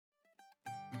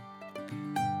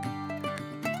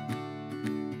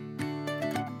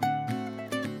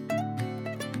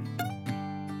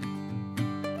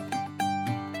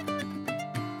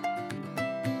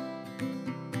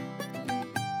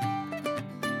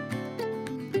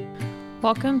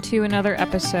Welcome to another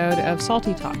episode of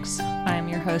Salty Talks. I'm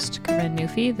your host, Corinne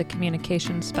Newfie, the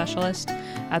Communications Specialist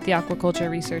at the Aquaculture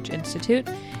Research Institute,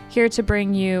 here to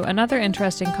bring you another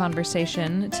interesting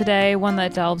conversation. Today, one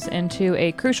that delves into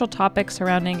a crucial topic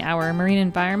surrounding our marine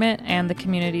environment and the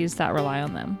communities that rely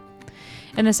on them.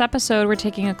 In this episode, we're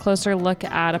taking a closer look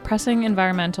at a pressing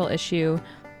environmental issue,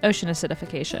 ocean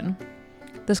acidification.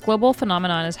 This global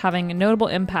phenomenon is having notable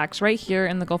impacts right here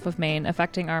in the Gulf of Maine,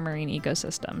 affecting our marine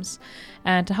ecosystems.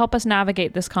 And to help us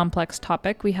navigate this complex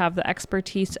topic, we have the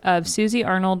expertise of Susie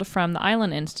Arnold from the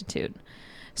Island Institute.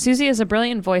 Susie is a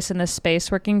brilliant voice in this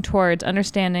space, working towards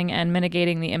understanding and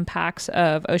mitigating the impacts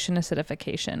of ocean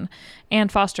acidification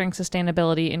and fostering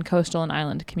sustainability in coastal and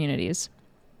island communities.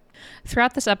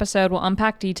 Throughout this episode, we'll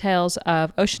unpack details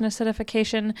of ocean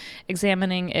acidification,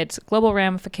 examining its global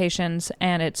ramifications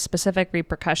and its specific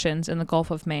repercussions in the Gulf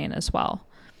of Maine as well.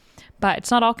 But it's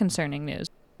not all concerning news.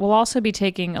 We'll also be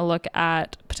taking a look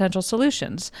at potential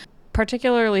solutions,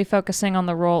 particularly focusing on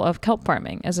the role of kelp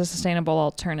farming as a sustainable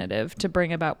alternative to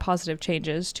bring about positive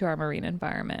changes to our marine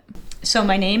environment. So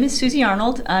my name is Susie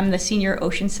Arnold. I'm the Senior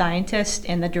Ocean Scientist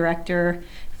and the Director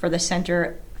for the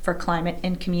Center for Climate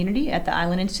and Community at the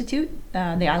Island Institute.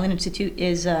 The Island Institute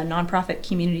is a nonprofit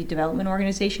community development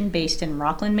organization based in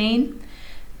Rockland, Maine.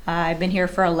 I've been here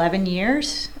for 11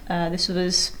 years. This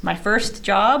was my first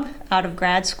job out of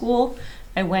grad school.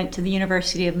 I went to the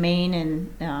University of Maine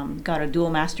and got a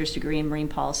dual master's degree in marine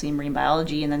policy and marine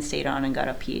biology, and then stayed on and got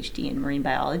a PhD in marine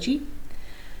biology.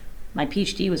 My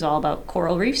PhD was all about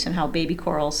coral reefs and how baby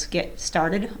corals get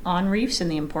started on reefs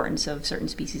and the importance of certain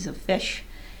species of fish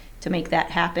to make that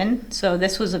happen. So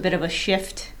this was a bit of a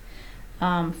shift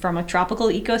from a tropical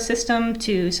ecosystem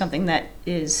to something that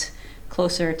is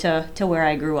closer to where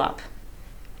I grew up.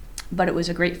 But it was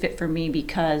a great fit for me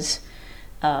because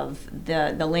of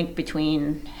the link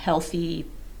between healthy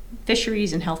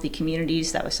fisheries and healthy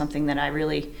communities. That was something that I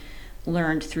really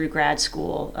learned through grad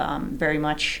school, very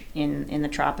much in the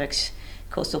tropics.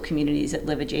 Coastal communities that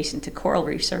live adjacent to coral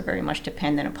reefs are very much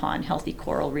dependent upon healthy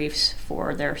coral reefs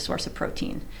for their source of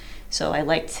protein. So I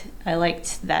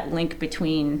liked that link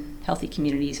between healthy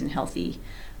communities and healthy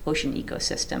ocean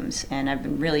ecosystems, and I've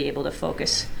been really able to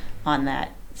focus on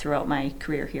that throughout my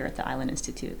career here at the Island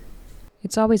Institute.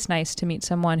 It's always nice to meet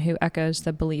someone who echoes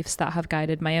the beliefs that have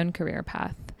guided my own career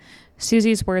path.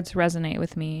 Susie's words resonate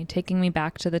with me, taking me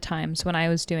back to the times when I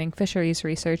was doing fisheries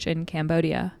research in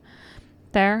Cambodia.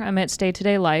 There, amidst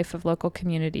day-to-day life of local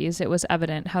communities, it was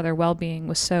evident how their well-being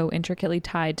was so intricately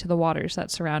tied to the waters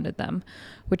that surrounded them,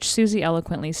 which Susie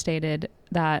eloquently stated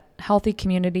that healthy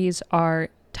communities are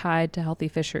tied to healthy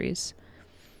fisheries.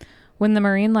 When the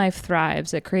marine life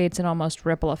thrives, it creates an almost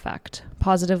ripple effect,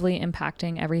 positively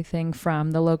impacting everything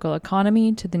from the local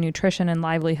economy to the nutrition and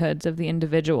livelihoods of the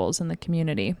individuals in the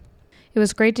community. It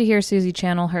was great to hear Susie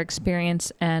channel her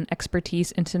experience and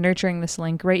expertise into nurturing this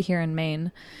link right here in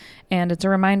Maine. And it's a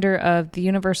reminder of the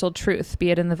universal truth,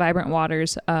 be it in the vibrant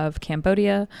waters of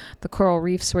Cambodia, the coral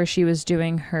reefs where she was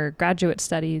doing her graduate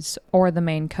studies, or the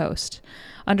Maine coast.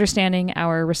 Understanding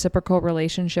our reciprocal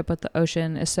relationship with the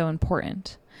ocean is so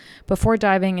important. Before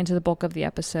diving into the bulk of the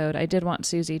episode, I did want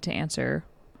Susie to answer,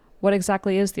 what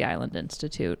exactly is the Island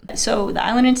Institute? So the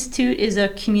Island Institute is a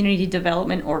community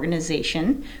development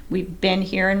organization. We've been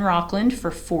here in Rockland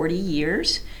for 40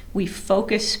 years. We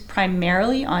focus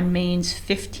primarily on Maine's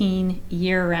 15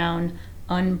 year-round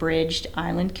unbridged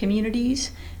island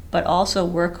communities, but also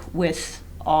work with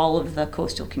all of the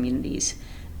coastal communities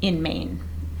in Maine.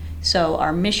 So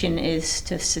our mission is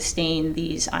to sustain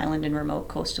these island and remote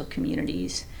coastal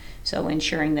communities, so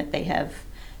ensuring that they have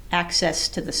access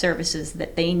to the services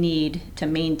that they need to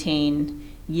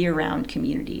maintain year-round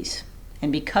communities.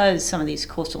 And because some of these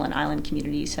coastal and island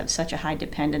communities have such a high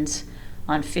dependence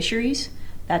on fisheries,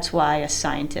 that's why a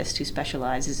scientist who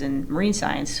specializes in marine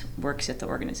science works at the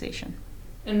organization.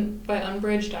 And by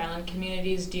unbridged island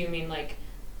communities, do you mean like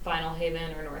Final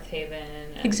Haven or North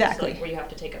Haven? Exactly. Like where you have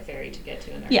to take a ferry to get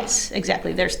to in there? Yes,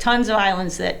 exactly. There's tons of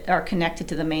islands that are connected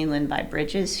to the mainland by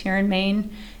bridges here in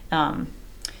Maine.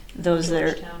 Those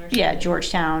Georgetown that are,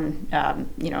 Georgetown,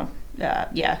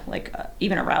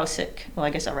 even a Rousick. Well, I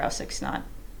guess a Rousick's not.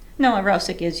 No, a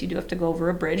Rousick is, you do have to go over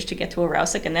a bridge to get to a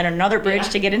Rousick, and then another bridge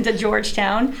to get into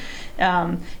Georgetown.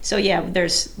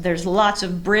 There's lots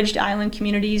of bridged island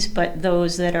communities, but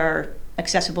those that are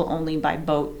accessible only by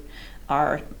boat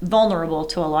are vulnerable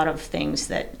to a lot of things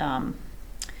that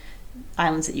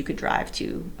islands that you could drive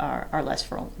to are less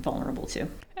vulnerable to.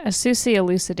 As Susie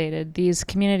elucidated, these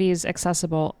communities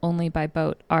accessible only by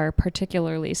boat are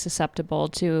particularly susceptible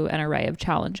to an array of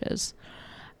challenges.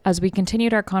 As we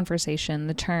continued our conversation,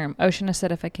 the term ocean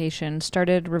acidification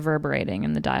started reverberating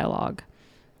in the dialogue.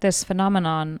 This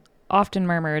phenomenon, often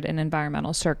murmured in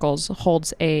environmental circles,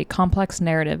 holds a complex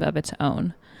narrative of its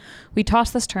own. We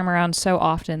toss this term around so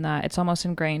often that it's almost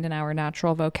ingrained in our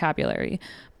natural vocabulary.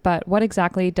 But what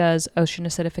exactly does ocean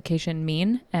acidification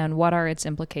mean, and what are its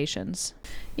implications?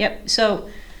 Yep, so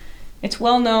it's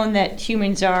well known that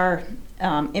humans are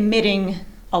emitting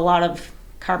a lot of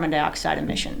carbon dioxide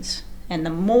emissions. And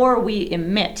the more we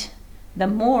emit, the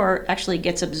more actually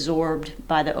gets absorbed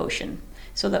by the ocean.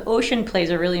 So the ocean plays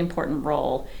a really important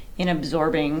role in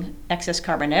absorbing excess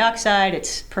carbon dioxide.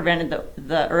 It's prevented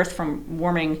the Earth from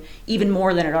warming even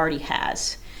more than it already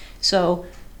has. So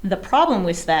the problem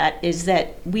with that is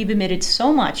that we've emitted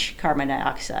so much carbon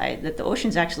dioxide that the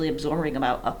ocean's actually absorbing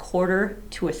about a quarter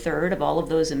to a third of all of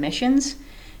those emissions,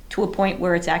 to a point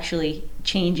where it's actually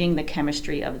changing the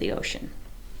chemistry of the ocean.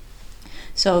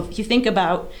 So if you think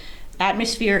about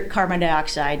atmospheric carbon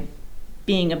dioxide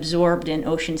being absorbed in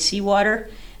ocean seawater,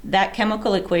 that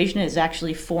chemical equation is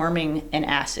actually forming an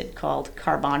acid called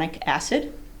carbonic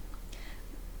acid.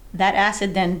 That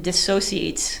acid then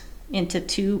dissociates into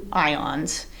two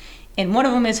ions, and one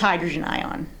of them is hydrogen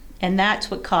ion, and that's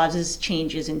what causes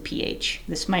changes in pH.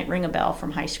 This might ring a bell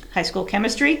from high school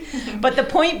chemistry, but the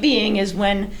point being is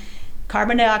when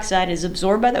carbon dioxide is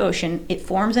absorbed by the ocean, it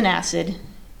forms an acid.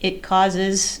 It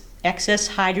causes excess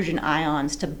hydrogen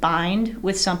ions to bind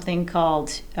with something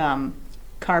called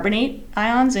carbonate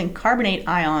ions, and carbonate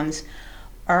ions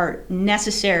are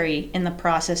necessary in the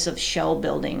process of shell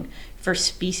building for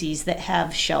species that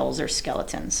have shells or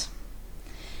skeletons.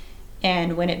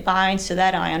 And when it binds to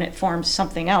that ion, it forms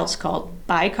something else called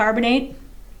bicarbonate,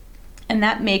 and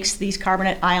that makes these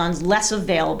carbonate ions less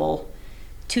available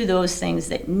to those things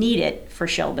that need it for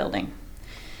shell building.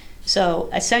 So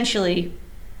essentially,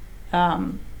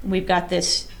 we've got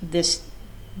this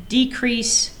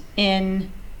decrease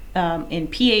in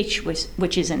pH,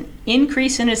 which is an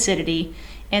increase in acidity,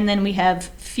 and then we have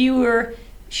fewer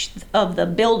of the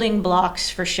building blocks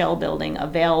for shell building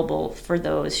available for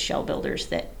those shell builders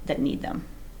that need them.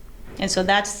 And so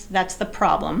that's the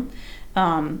problem.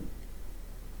 A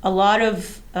lot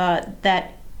of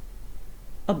that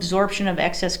absorption of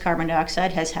excess carbon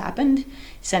dioxide has happened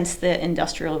since the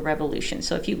Industrial Revolution.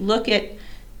 So if you look at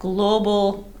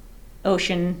global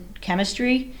ocean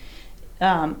chemistry,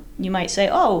 you might say,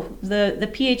 oh, the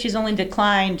pH has only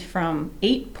declined from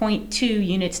 8.2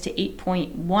 units to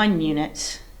 8.1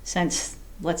 units since,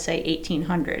 let's say,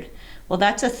 1800. Well,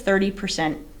 that's a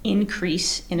 30%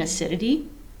 increase in acidity,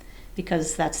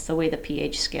 because that's the way the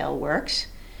pH scale works.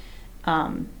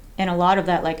 And a lot of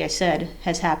that, like I said,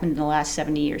 has happened in the last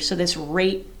 70 years. So this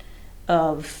rate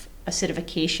of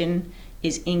acidification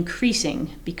is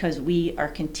increasing because we are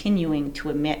continuing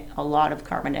to emit a lot of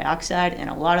carbon dioxide, and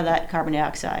a lot of that carbon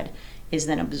dioxide is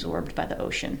then absorbed by the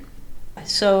ocean.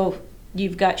 So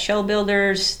you've got shell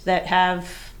builders that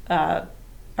have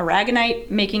aragonite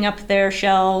making up their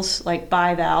shells, like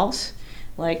bivalves,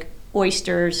 like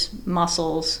oysters,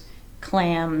 mussels,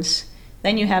 clams.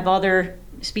 Then you have other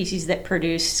species that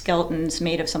produce skeletons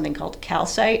made of something called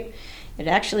calcite. It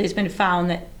actually has been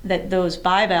found that those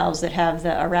bivalves that have the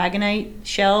aragonite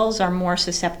shells are more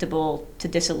susceptible to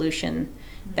dissolution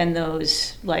than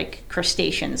those like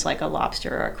crustaceans, like a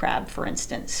lobster or a crab, for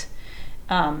instance.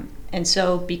 And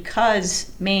so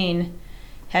because Maine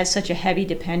has such a heavy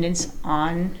dependence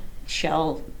on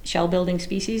shell building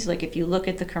species, like if you look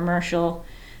at the commercial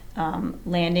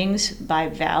landings by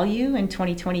value in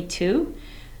 2022,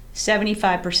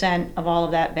 75% of all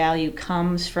of that value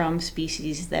comes from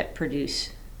species that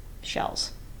produce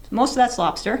shells. Most of that's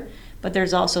lobster, but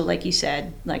there's also, like you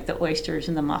said, like the oysters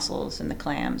and the mussels and the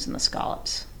clams and the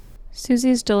scallops.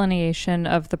 Susie's delineation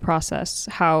of the process,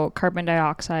 how carbon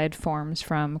dioxide forms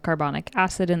from carbonic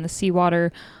acid in the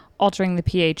seawater, altering the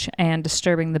pH and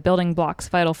disturbing the building blocks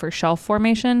vital for shell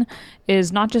formation,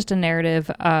 is not just a narrative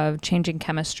of changing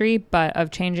chemistry, but of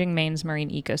changing Maine's marine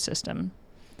ecosystem.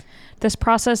 This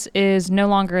process is no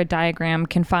longer a diagram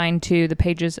confined to the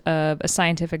pages of a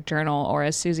scientific journal, or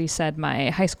as Susie said,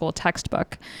 my high school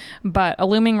textbook, but a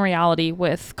looming reality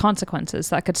with consequences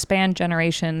that could span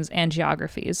generations and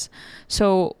geographies.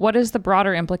 So what is the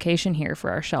broader implication here for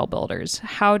our shell builders?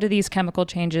 How do these chemical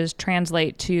changes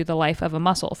translate to the life of a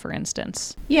mussel, for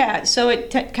instance? Yeah, so it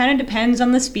kind of depends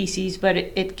on the species, but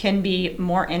it can be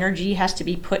more energy has to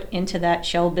be put into that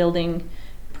shell building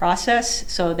process,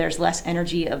 so there's less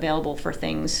energy available for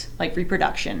things like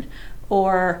reproduction,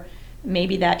 or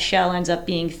maybe that shell ends up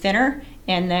being thinner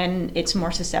and then it's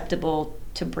more susceptible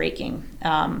to breaking.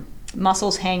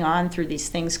 Mussels hang on through these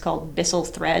things called byssal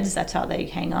threads. That's how they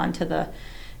hang on to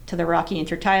the rocky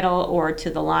intertidal or to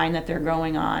the line that they're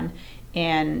growing on.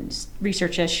 And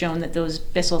research has shown that those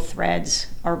byssal threads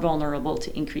are vulnerable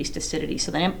to increased acidity,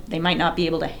 so they might not be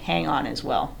able to hang on as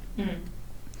well.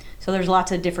 So there's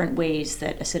lots of different ways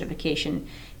that acidification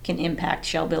can impact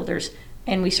shell builders,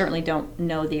 and we certainly don't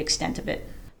know the extent of it.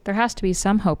 There has to be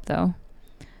some hope, though.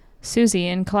 Susie,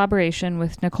 in collaboration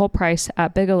with Nicole Price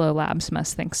at Bigelow Labs,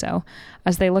 must think so,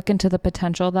 as they look into the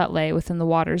potential that lay within the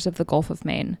waters of the Gulf of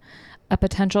Maine, a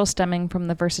potential stemming from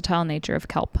the versatile nature of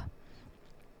kelp.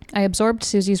 I absorbed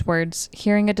Susie's words,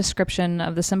 hearing a description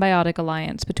of the symbiotic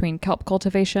alliance between kelp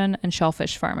cultivation and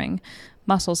shellfish farming,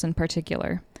 mussels in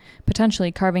particular,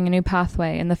 potentially carving a new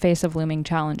pathway in the face of looming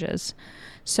challenges.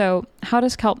 So, how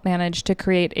does kelp manage to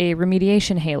create a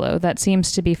remediation halo that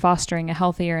seems to be fostering a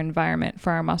healthier environment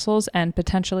for our mussels and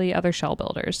potentially other shell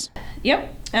builders?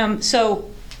 Yep.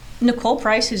 So Nicole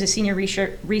Price, who's a senior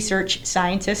research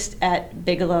scientist at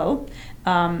Bigelow,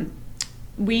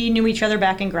 we knew each other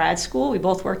back in grad school. We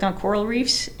both worked on coral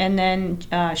reefs, and then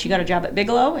she got a job at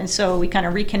Bigelow, and so we kind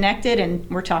of reconnected, and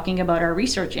we're talking about our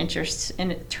research interests.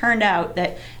 And it turned out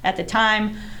that at the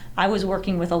time, I was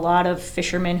working with a lot of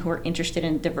fishermen who were interested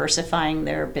in diversifying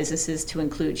their businesses to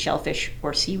include shellfish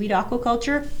or seaweed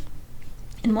aquaculture.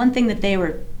 And one thing that they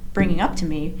were bringing up to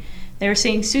me, they were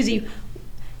saying, Susie,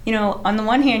 on the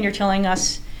one hand, you're telling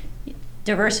us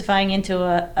diversifying into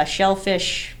a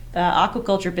shellfish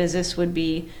aquaculture business would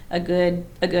be a good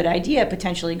idea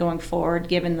potentially going forward,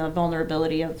 given the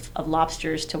vulnerability of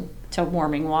lobsters to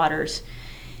warming waters.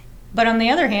 But on the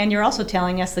other hand, you're also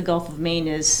telling us the Gulf of Maine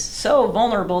is so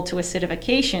vulnerable to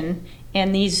acidification,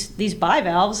 and these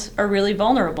bivalves are really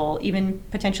vulnerable, even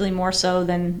potentially more so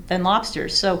than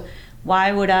lobsters. So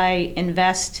why would I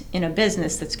invest in a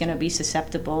business that's going to be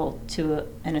susceptible to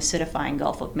an acidifying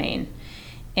Gulf of Maine?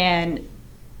 And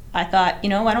I thought, I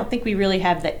don't think we really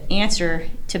have the answer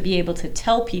to be able to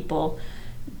tell people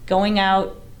going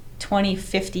out 20,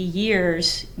 50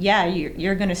 years, yeah,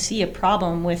 you're going to see a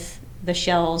problem with the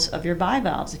shells of your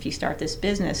bivalves if you start this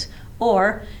business.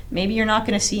 Or maybe you're not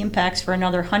going to see impacts for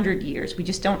another 100 years. We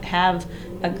just don't have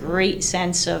a great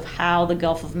sense of how the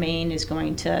Gulf of Maine is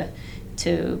going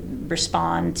to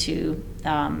respond to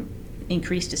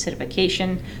increased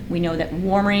acidification. We know that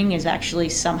warming is actually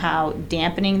somehow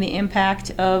dampening the impact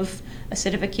of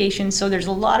acidification. So there's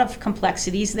a lot of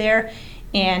complexities there.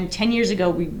 And 10 years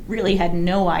ago, we really had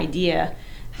no idea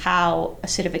how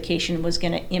acidification was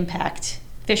going to impact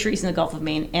fisheries in the Gulf of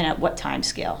Maine and at what time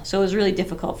scale. So it was really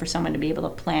difficult for someone to be able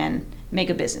to make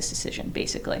a business decision,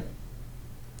 basically.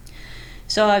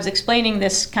 So I was explaining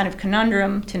this kind of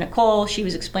conundrum to Nicole. She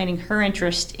was explaining her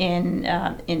interest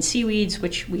in seaweeds,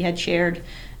 which we had shared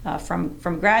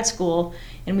from grad school,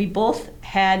 and we both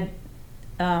had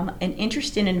an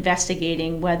interest in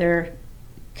investigating whether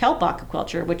kelp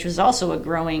aquaculture, which was also a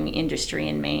growing industry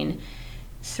in Maine,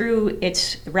 through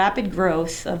its rapid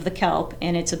growth of the kelp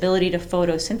and its ability to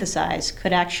photosynthesize,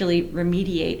 could actually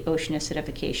remediate ocean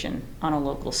acidification on a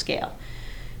local scale.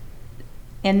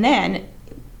 And then,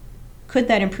 could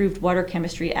that improved water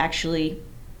chemistry actually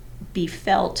be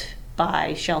felt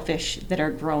by shellfish that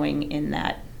are growing in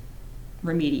that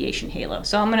remediation halo?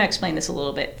 So I'm going to explain this a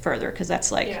little bit further, because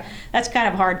that's kind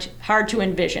of hard to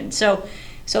envision. So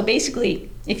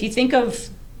basically, if you think of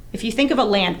a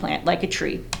land plant like a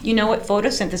tree, it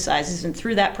photosynthesizes, and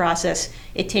through that process,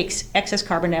 it takes excess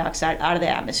carbon dioxide out of the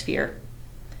atmosphere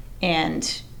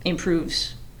and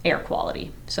improves air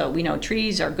quality. So we know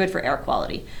trees are good for air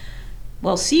quality.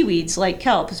 Well, seaweeds like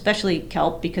kelp, especially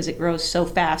kelp because it grows so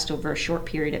fast over a short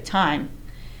period of time,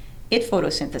 it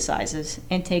photosynthesizes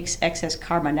and takes excess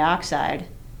carbon dioxide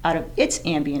out of its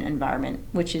ambient environment,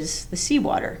 which is the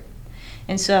seawater.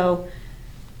 And so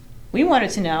we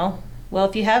wanted to know, well,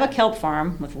 if you have a kelp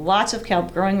farm with lots of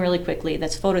kelp growing really quickly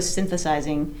that's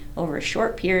photosynthesizing over a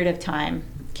short period of time,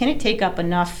 can it take up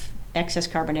enough excess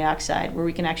carbon dioxide where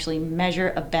we can actually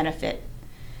measure a benefit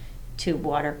to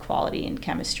water quality and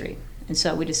chemistry? And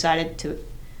so we decided to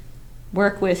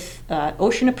work with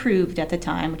Ocean Approved at the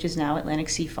time, which is now Atlantic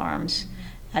Sea Farms,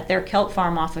 at their kelp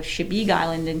farm off of Chebeague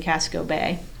Island in Casco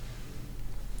Bay,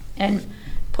 and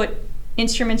put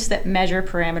instruments that measure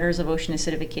parameters of ocean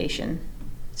acidification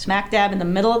smack dab in the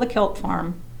middle of the kelp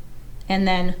farm, and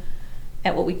then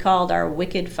at what we called our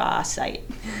Wicked Fa site.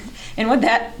 And what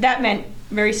that meant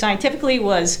very scientifically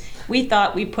was we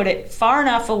thought we put it far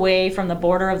enough away from the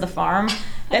border of the farm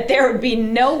that there would be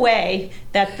no way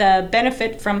that the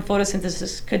benefit from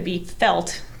photosynthesis could be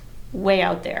felt way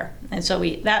out there. And so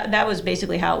that was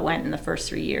basically how it went in the first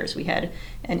 3 years. We had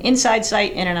an inside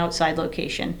site and an outside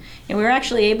location. And we were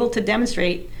actually able to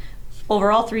demonstrate over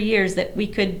all 3 years that we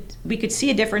could see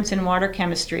a difference in water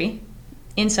chemistry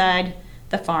inside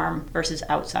the farm versus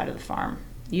outside of the farm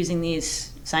using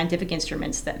these scientific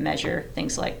instruments that measure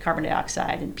things like carbon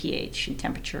dioxide and pH and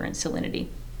temperature and salinity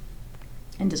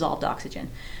and dissolved oxygen.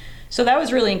 So that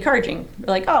was really encouraging. We're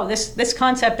like, oh, this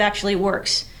concept actually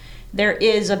works. There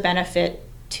is a benefit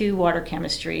to water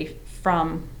chemistry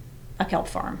from a kelp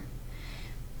farm.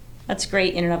 That's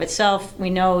great in and of itself. We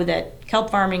know that kelp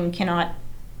farming cannot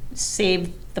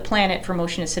save the planet from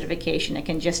ocean acidification. It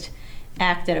can just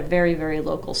act at a very, very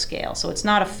local scale. So it's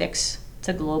not a fix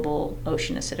to global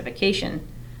ocean acidification,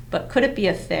 but could it be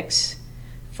a fix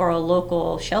for a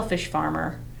local shellfish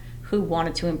farmer who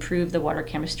wanted to improve the water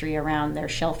chemistry around their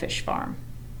shellfish farm?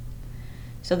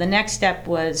 So the next step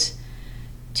was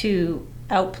to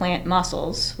outplant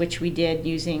mussels, which we did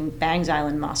using Bangs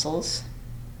Island mussels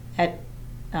at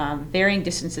varying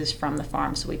distances from the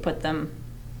farm. So we put them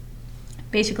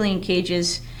basically in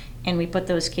cages, and we put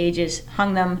those cages,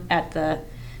 hung them at the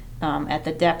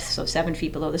depth, so 7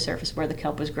 feet below the surface where the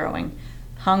kelp was growing,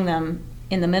 hung them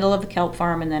in the middle of the kelp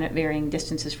farm and then at varying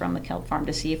distances from the kelp farm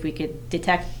to see if we could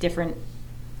detect different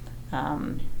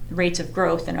rates of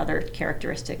growth and other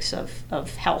characteristics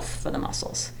of health for the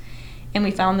mussels. And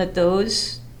we found that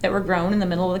those that were grown in the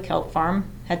middle of the kelp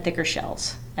farm had thicker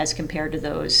shells as compared to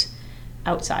those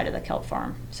outside of the kelp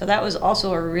farm. So that was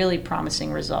also a really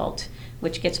promising result,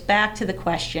 which gets back to the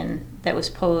question that was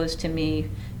posed to me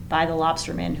by the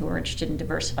lobstermen who were interested in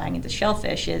diversifying into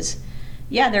shellfish is,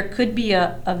 yeah, there could be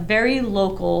a very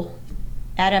local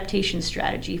adaptation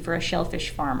strategy for a shellfish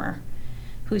farmer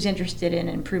who's interested in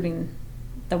improving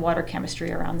the water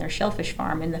chemistry around their shellfish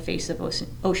farm in the face of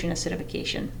ocean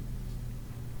acidification.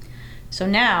 So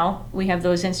now we have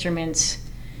those instruments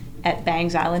at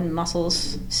Bangs Island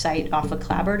Mussels site off of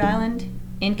Clabberd Island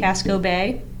in Casco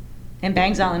Bay. And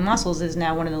Bangs Island Mussels is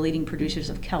now one of the leading producers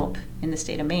of kelp in the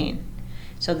state of Maine.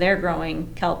 So they're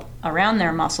growing kelp around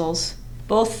their mussels,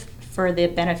 both for the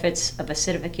benefits of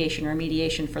acidification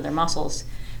remediation for their mussels,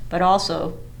 but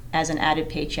also as an added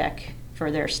paycheck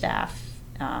for their staff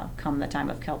come the time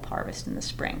of kelp harvest in the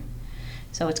spring.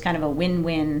 So it's kind of a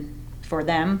win-win for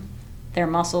them. Their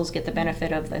mussels get the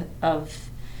benefit of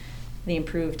the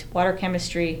improved water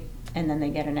chemistry, and then they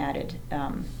get an added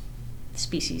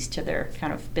species to their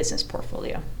kind of business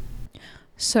portfolio.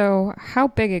 So how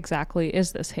big exactly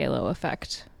is this halo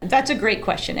effect? That's a great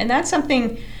question, and that's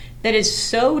something that is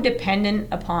so dependent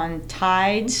upon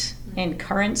tides and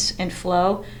currents and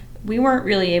flow. We weren't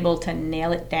really able to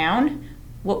nail it down.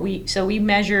 So we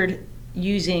measured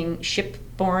using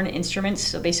shipborne instruments,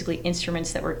 so basically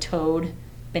instruments that were towed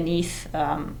beneath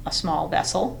a small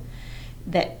vessel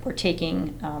that were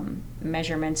taking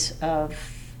measurements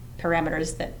of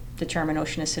parameters that determine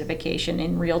ocean acidification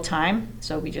in real time.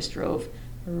 So we just drove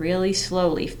really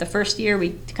slowly. The first year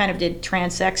we kind of did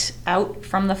transects out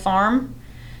from the farm,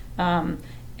 and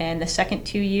the second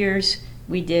 2 years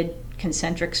we did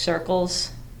concentric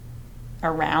circles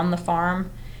around the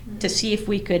farm to see if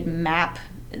we could map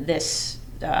this,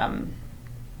 to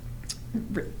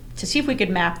see if we could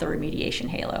map the remediation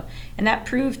halo. And that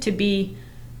proved to be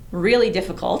really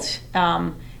difficult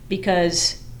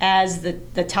because as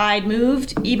the tide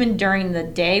moved, even during the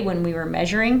day when we were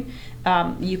measuring,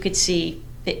 you could see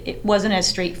it wasn't as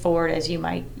straightforward as you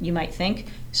might think.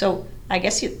 So I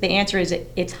guess the answer is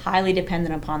it's highly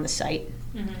dependent upon the site.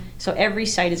 Mm-hmm. So every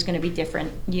site is going to be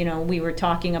different. You know, we were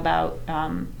talking about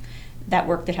that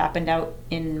work that happened out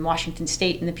in Washington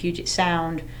State in the Puget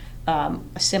Sound. A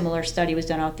similar study was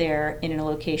done out there in a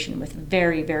location with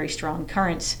very, very strong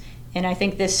currents. And I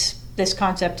think this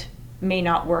concept may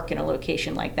not work in a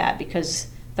location like that because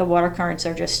the water currents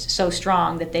are just so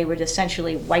strong that they would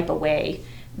essentially wipe away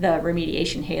the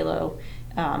remediation halo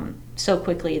so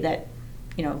quickly that,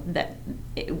 you know, that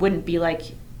it wouldn't be like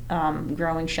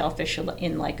growing shellfish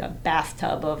in like a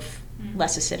bathtub of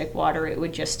less acidic water. It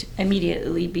would just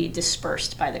immediately be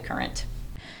dispersed by the current.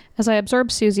 As I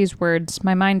absorb Susie's words,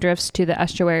 my mind drifts to the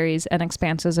estuaries and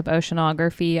expanses of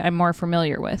oceanography I'm more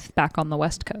familiar with back on the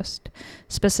West Coast,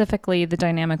 specifically the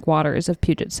dynamic waters of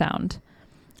Puget Sound.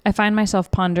 I find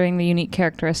myself pondering the unique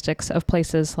characteristics of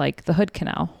places like the Hood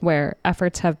Canal, where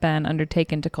efforts have been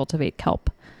undertaken to cultivate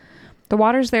kelp. The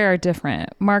waters there are different,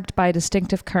 marked by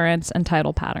distinctive currents and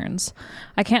tidal patterns.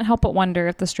 I can't help but wonder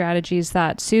if the strategies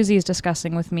that Susie is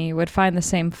discussing with me would find the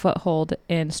same foothold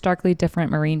in starkly different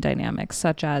marine dynamics,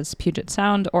 such as Puget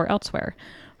Sound or elsewhere,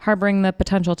 harboring the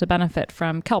potential to benefit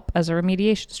from kelp as a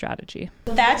remediation strategy.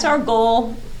 That's our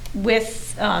goal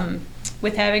with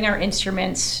having our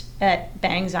instruments at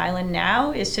Bangs Island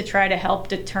now, is to try to help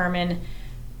determine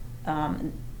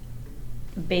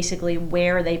basically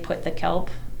where they put the kelp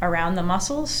around the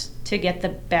mussels to get the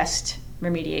best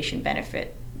remediation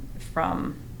benefit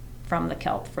from the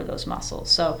kelp for those mussels.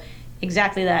 So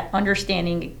exactly that,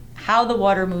 understanding how the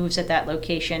water moves at that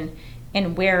location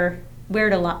and where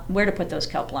to put those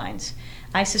kelp lines.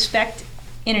 I suspect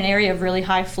in an area of really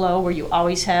high flow where you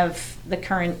always have the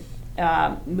current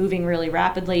moving really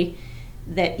rapidly,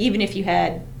 that even if you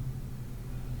had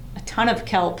a ton of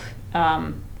kelp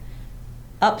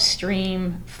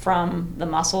upstream from the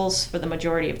mussels for the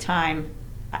majority of time,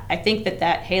 I think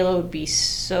that halo would be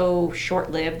so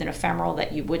short-lived and ephemeral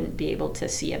that you wouldn't be able to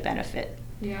see a benefit.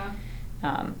 Yeah.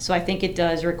 So I think it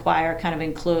does require kind of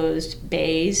enclosed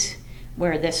bays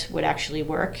where this would actually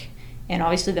work. And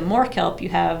obviously the more kelp you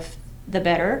have, the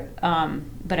better.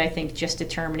 But I think just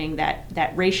determining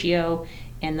that ratio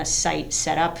and the site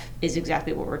setup is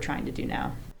exactly what we're trying to do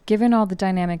now. Given all the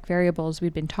dynamic variables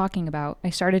we've been talking about, I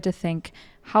started to think,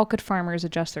 how could farmers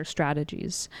adjust their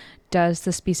strategies? Does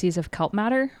the species of kelp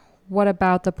matter? What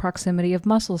about the proximity of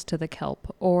mussels to the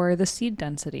kelp or the seed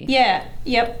density? Yeah,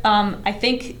 yep. I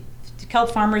think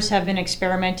kelp farmers have been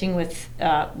experimenting with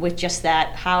just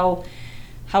that. How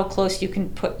close you can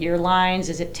put your lines?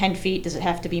 Is it 10 feet? Does it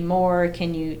have to be more?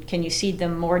 Can you seed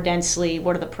them more densely?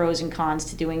 What are the pros and cons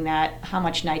to doing that? How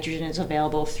much nitrogen is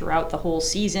available throughout the whole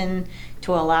season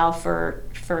to allow for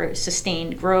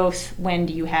sustained growth? When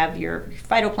do you have your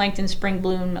phytoplankton spring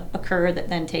bloom occur that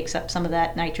then takes up some of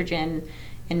that nitrogen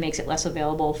and makes it less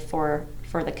available for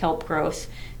the kelp growth?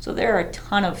 So there are a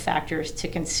ton of factors to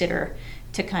consider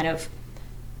to kind of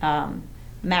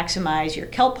maximize your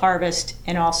kelp harvest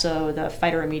and also the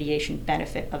phytoremediation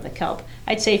benefit of the kelp.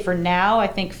 I'd say for now, I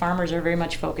think farmers are very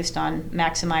much focused on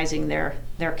maximizing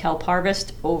their kelp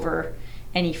harvest over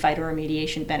any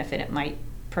phytoremediation benefit it might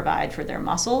provide for their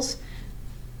mussels.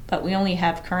 But we only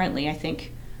have currently, I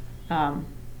think,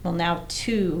 now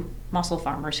 2 mussel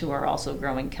farmers who are also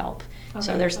growing kelp. Okay,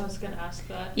 so I was going to ask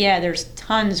that. Yeah, there's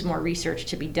tons more research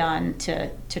to be done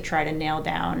to try to nail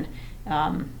down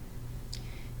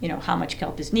how much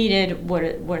kelp is needed, what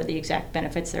are the exact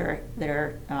benefits that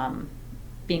are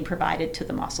being provided to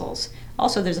the mussels.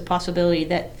 Also, there's a possibility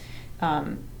that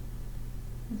the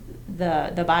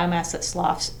biomass that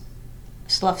sloughs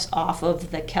off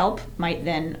of the kelp might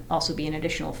then also be an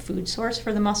additional food source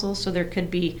for the mussels. So there could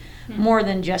be more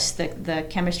than just the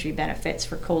chemistry benefits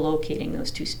for co-locating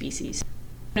those 2 species.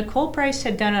 Nicole Price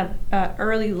had done a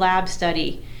early lab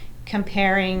study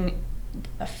comparing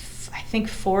I think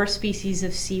 4 species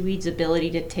of seaweed's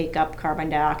ability to take up carbon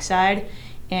dioxide,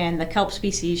 and the kelp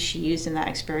species she used in that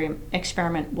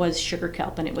experiment was sugar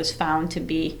kelp, and it was found to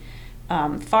be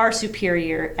far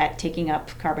superior at taking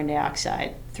up carbon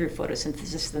dioxide through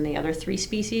photosynthesis than the other 3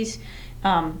 species.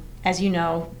 As you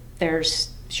know,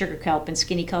 there's sugar kelp and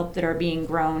skinny kelp that are being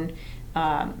grown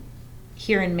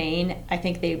here in Maine. I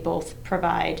think they both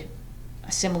provide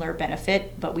a similar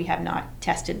benefit, but we have not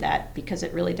tested that because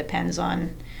it really depends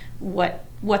on what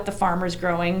the farmer's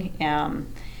growing. And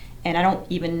I don't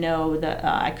even know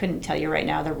I couldn't tell you right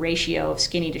now the ratio of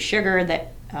skinny to sugar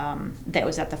that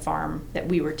was at the farm that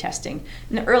we were testing.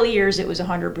 In the early years, it was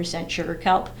 100% sugar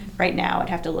kelp. Right now, I'd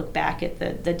have to look back at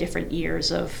the different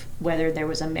years of whether there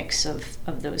was a mix of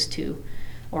those 2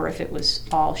 or if it was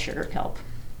all sugar kelp.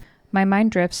 My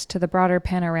mind drifts to the broader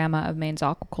panorama of Maine's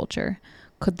aquaculture.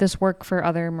 Could this work for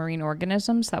other marine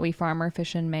organisms that we farm or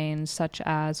fish in Maine, such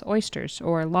as oysters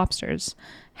or lobsters?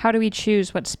 How do we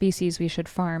choose what species we should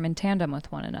farm in tandem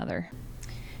with one another?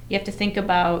 You have to think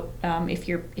about if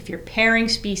you're pairing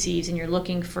species and you're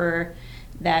looking for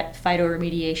that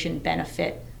phytoremediation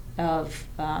benefit of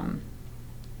a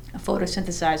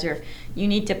photosynthesizer, you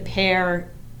need to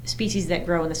pair species that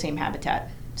grow in the same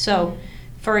habitat. So,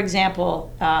 for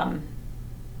example,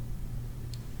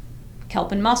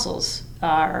 kelp and mussels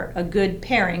are a good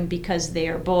pairing because they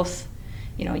are both,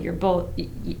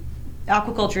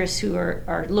 aquaculturists who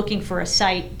are looking for a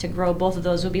site to grow both of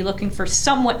those will be looking for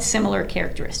somewhat similar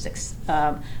characteristics.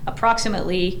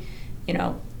 Approximately,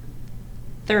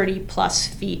 30 plus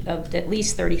feet of, at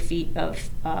least 30 feet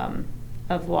of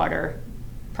water,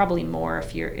 probably more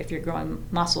if you're growing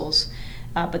mussels.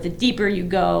 But the deeper you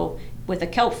go with a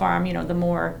kelp farm, the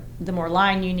more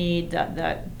line you need,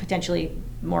 the potentially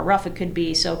more rough it could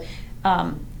be. So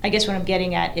I guess what I'm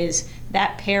getting at is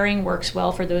that pairing works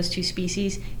well for those 2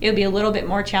 species. It would be a little bit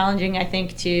more challenging, I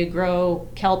think, to grow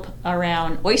kelp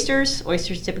around oysters.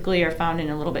 Oysters typically are found in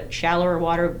a little bit shallower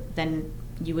water than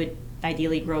you would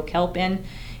ideally grow kelp in.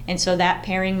 And so that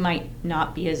pairing might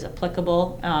not be as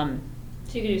applicable. So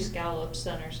you could do scallops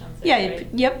then or something, Yeah, right?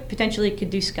 Yep, potentially could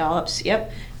do scallops,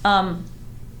 yep.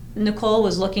 Nicole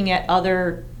was looking at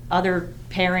other other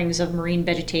pairings of marine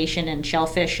vegetation and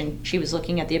shellfish, and she was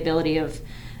looking at the ability of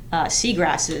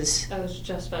seagrasses. I was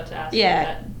just about to ask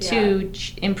to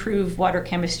improve water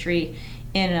chemistry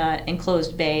in an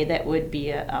enclosed bay that would be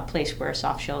a place where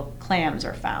soft-shell clams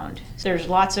are found. So there's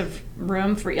lots of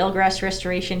room for eelgrass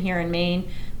restoration here in Maine.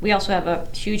 We also have a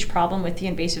huge problem with the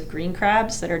invasive green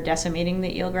crabs that are decimating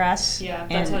the eelgrass. Yeah,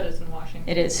 that's how it is in Washington.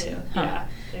 It is. Too. Huh.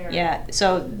 Yeah.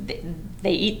 So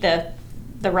they eat the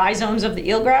rhizomes of the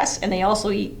eelgrass, and they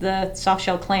also eat the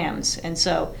soft-shell clams. And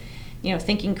so,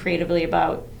 thinking creatively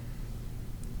about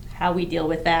how we deal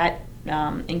with that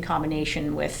in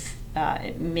combination with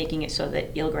making it so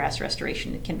that eelgrass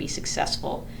restoration can be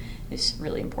successful is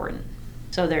really important.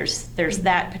 So there's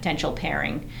that potential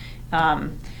pairing.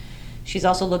 She's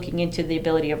also looking into the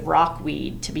ability of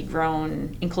rockweed to be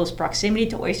grown in close proximity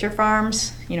to oyster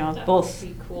farms. That both would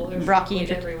be cool. There's rocky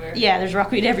rockweed everywhere. Yeah, there's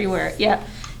rockweed everywhere.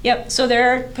 Yep. So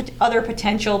there are other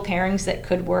potential pairings that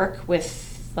could work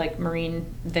with like marine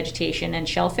vegetation and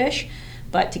shellfish.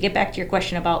 But to get back to your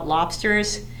question about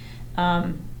lobsters,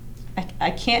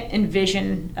 I can't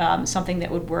envision something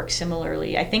that would work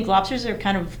similarly. I think lobsters are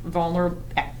kind of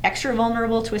extra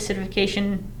vulnerable to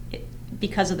acidification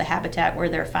because of the habitat where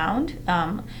they're found.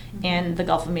 And the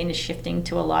Gulf of Maine is shifting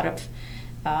to a lot of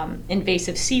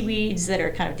invasive seaweeds that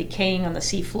are kind of decaying on the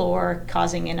seafloor,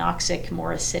 causing anoxic,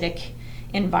 more acidic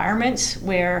environments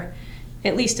where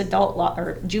at least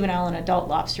juvenile and adult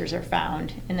lobsters are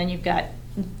found. And then you've got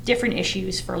different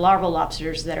issues for larval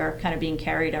lobsters that are kind of being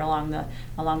carried along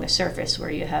the surface where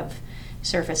you have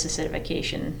surface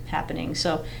acidification happening.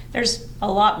 So there's a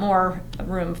lot more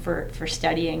room for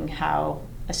studying how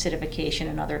acidification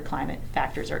and other climate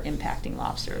factors are impacting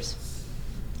lobsters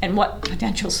and what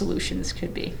potential solutions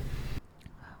could be.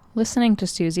 Listening to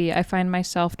Susie, I find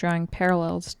myself drawing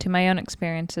parallels to my own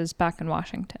experiences back in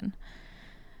Washington.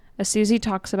 As Susie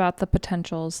talks about the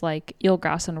potentials like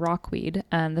eelgrass and rockweed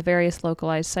and the various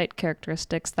localized site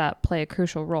characteristics that play a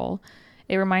crucial role,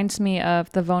 it reminds me of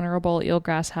the vulnerable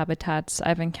eelgrass habitats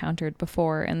I've encountered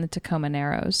before in the Tacoma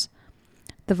Narrows.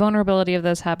 The vulnerability of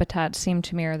those habitats seem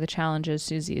to mirror the challenges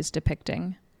Susie is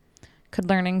depicting. Could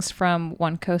learnings from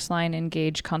one coastline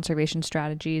engage conservation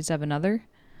strategies of another?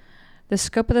 The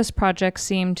scope of this project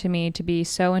seemed to me to be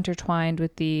so intertwined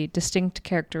with the distinct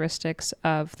characteristics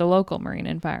of the local marine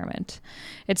environment.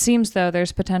 It seems, though,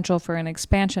 there's potential for an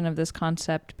expansion of this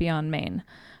concept beyond Maine,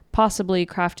 possibly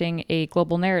crafting a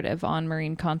global narrative on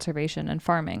marine conservation and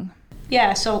farming.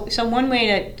 Yeah, so one way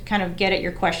to kind of get at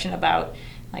your question about,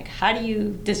 like, how do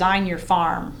you design your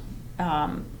farm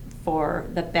for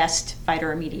the best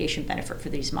phytoremediation benefit for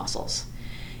these mussels?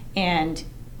 And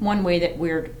one way that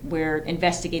we're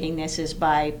investigating this is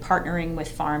by partnering with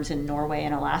farms in Norway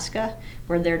and Alaska,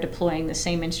 where they're deploying the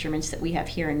same instruments that we have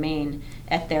here in Maine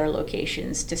at their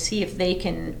locations to see if they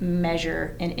can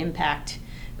measure an impact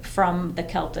from the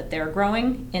kelp that they're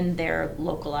growing in their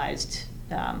localized,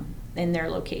 in their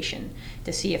location,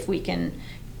 to see if we can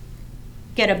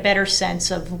get a better sense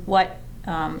of what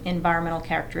environmental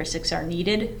characteristics are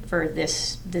needed for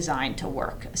this design to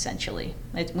work, essentially.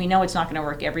 We know it's not going to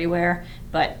work everywhere,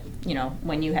 but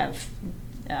when you have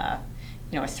a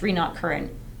 3-knot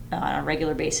current on a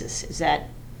regular basis, is that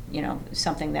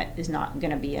something that is not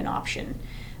going to be an option,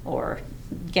 or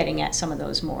getting at some of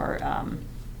those more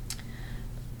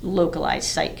localized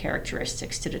site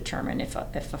characteristics to determine if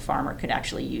a farmer could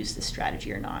actually use this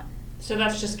strategy or not. So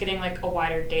that's just getting like a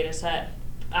wider data set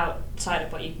outside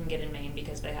of what you can get in Maine,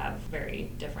 because they have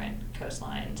very different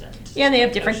coastlines and they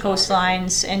have different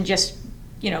coastlines, and just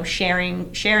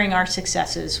sharing our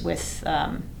successes with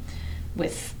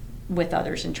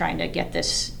others and trying to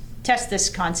test this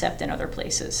concept in other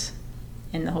places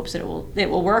in the hopes that it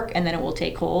will work, and then it will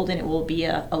take hold, and it will be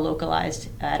a localized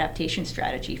adaptation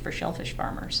strategy for shellfish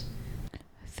farmers.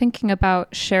 Thinking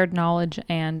about shared knowledge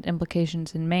and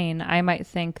implications in Maine, I might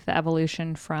think the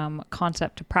evolution from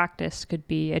concept to practice could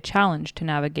be a challenge to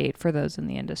navigate for those in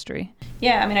the industry.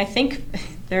 Yeah, I think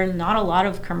there are not a lot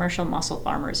of commercial mussel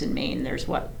farmers in Maine. There's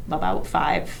about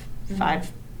five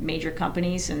major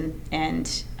companies,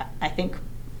 and I think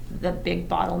the big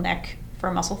bottleneck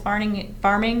for mussel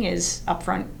farming is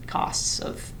upfront costs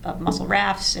of mussel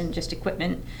rafts and just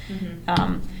equipment.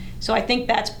 So I think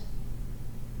that's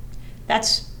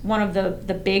one of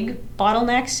the big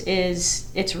bottlenecks.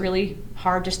 Is it's really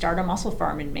hard to start a mussel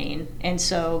farm in Maine, and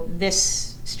so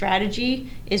this strategy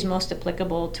is most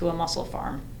applicable to a mussel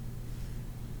farm.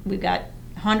 We've got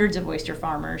hundreds of oyster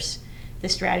farmers.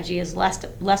 This strategy is less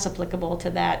applicable to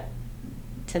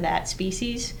that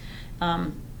species.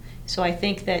 So I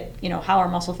think that, how are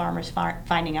mussel farmers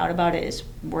finding out about it is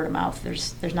word of mouth.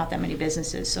 There's not that many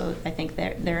businesses, so I think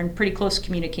they're in pretty close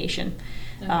communication.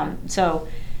 Okay. So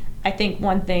I think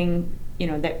one thing,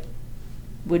 that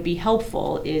would be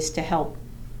helpful is to help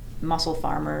mussel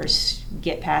farmers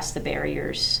get past the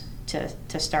barriers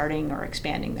to starting or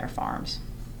expanding their farms.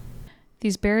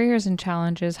 These barriers and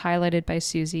challenges highlighted by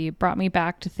Susie brought me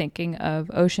back to thinking of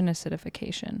ocean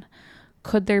acidification.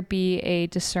 Could there be a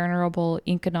discernible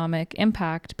economic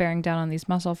impact bearing down on these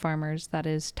mussel farmers that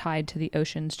is tied to the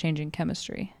ocean's changing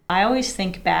chemistry? I always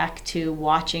think back to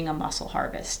watching a mussel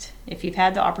harvest. If you've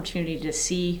had the opportunity to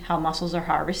see how mussels are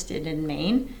harvested in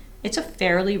Maine, it's a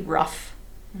fairly rough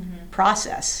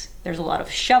process. There's a lot of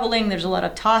shoveling, there's a lot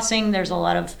of tossing, there's a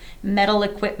lot of metal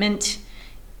equipment,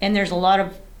 and there's a lot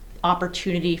of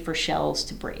opportunity for shells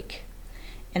to break.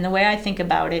 And the way I think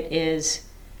about it is,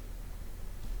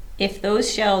 if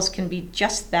those shells can be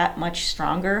just that much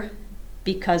stronger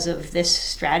because of this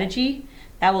strategy,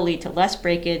 that will lead to less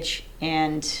breakage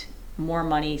and more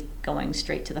money going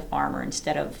straight to the farmer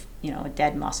instead of a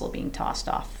dead mussel being tossed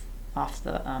off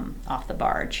the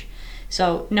barge.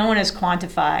 So no one has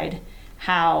quantified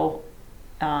how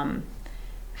that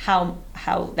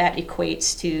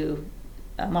equates to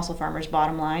a mussel farmer's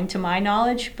bottom line, to my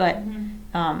knowledge, but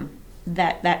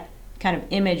that kind of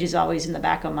image is always in the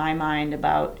back of my mind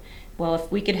about, well,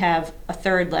 if we could have a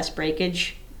third less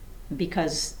breakage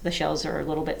because the shells are a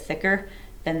little bit thicker,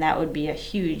 then that would be a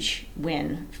huge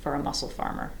win for a mussel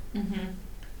farmer.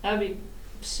 That would be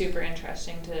super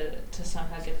interesting to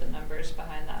somehow get the numbers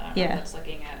behind that. I don't know if it's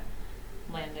looking at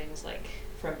landings like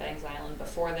from Bangs Island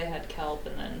before they had kelp,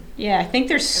 and then I think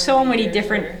there's so many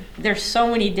different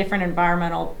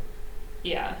environmental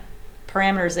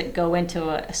parameters that go into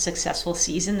a successful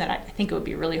season that I think it would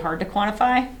be really hard to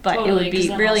quantify, but it would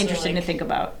be really interesting to think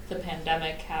about. The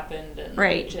pandemic happened,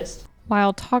 and just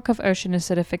while talk of ocean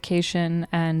acidification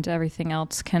and everything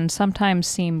else can sometimes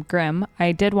seem grim,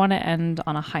 I did want to end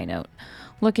on a high note,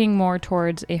 looking more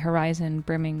towards a horizon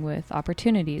brimming with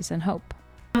opportunities and hope.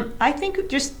 I think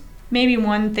just maybe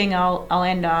one thing I'll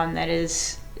end on that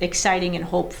is exciting and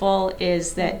hopeful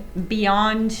is that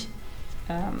beyond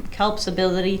kelp's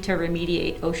ability to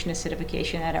remediate ocean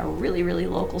acidification at a really, really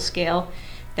local scale,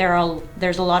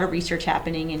 there's a lot of research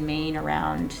happening in Maine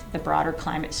around the broader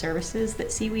climate services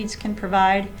that seaweeds can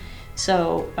provide.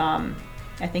 So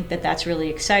I think that's really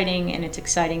exciting, and it's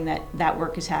exciting that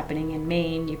work is happening in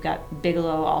Maine. You've got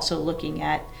Bigelow also looking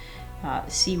at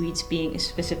seaweeds, being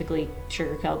specifically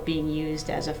sugar kelp, being used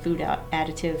as a food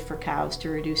additive for cows to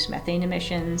reduce methane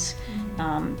emissions.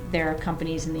 There are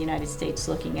companies in the United States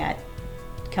looking at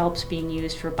kelps being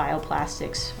used for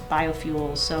bioplastics,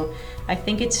 biofuels. So I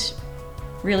think it's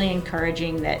really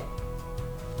encouraging that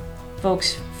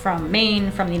folks from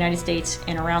Maine, from the United States,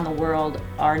 and around the world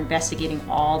are investigating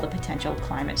all the potential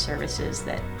climate services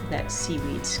that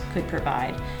seaweeds could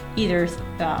provide, either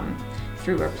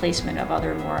through replacement of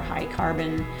other more high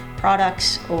carbon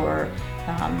products or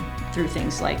through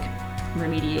things like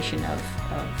remediation of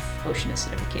ocean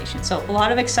acidification. So a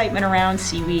lot of excitement around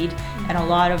seaweed and a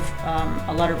lot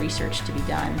of research to be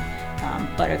done,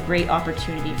 but a great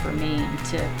opportunity for Maine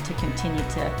to continue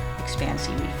to expand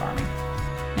seaweed farming.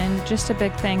 And just a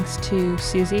big thanks to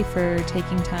Susie for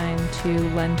taking time to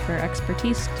lend her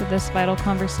expertise to this vital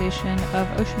conversation of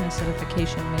ocean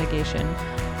acidification mitigation,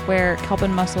 where kelp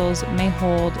and mussels may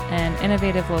hold an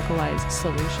innovative localized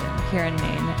solution here in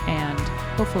Maine and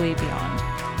hopefully beyond.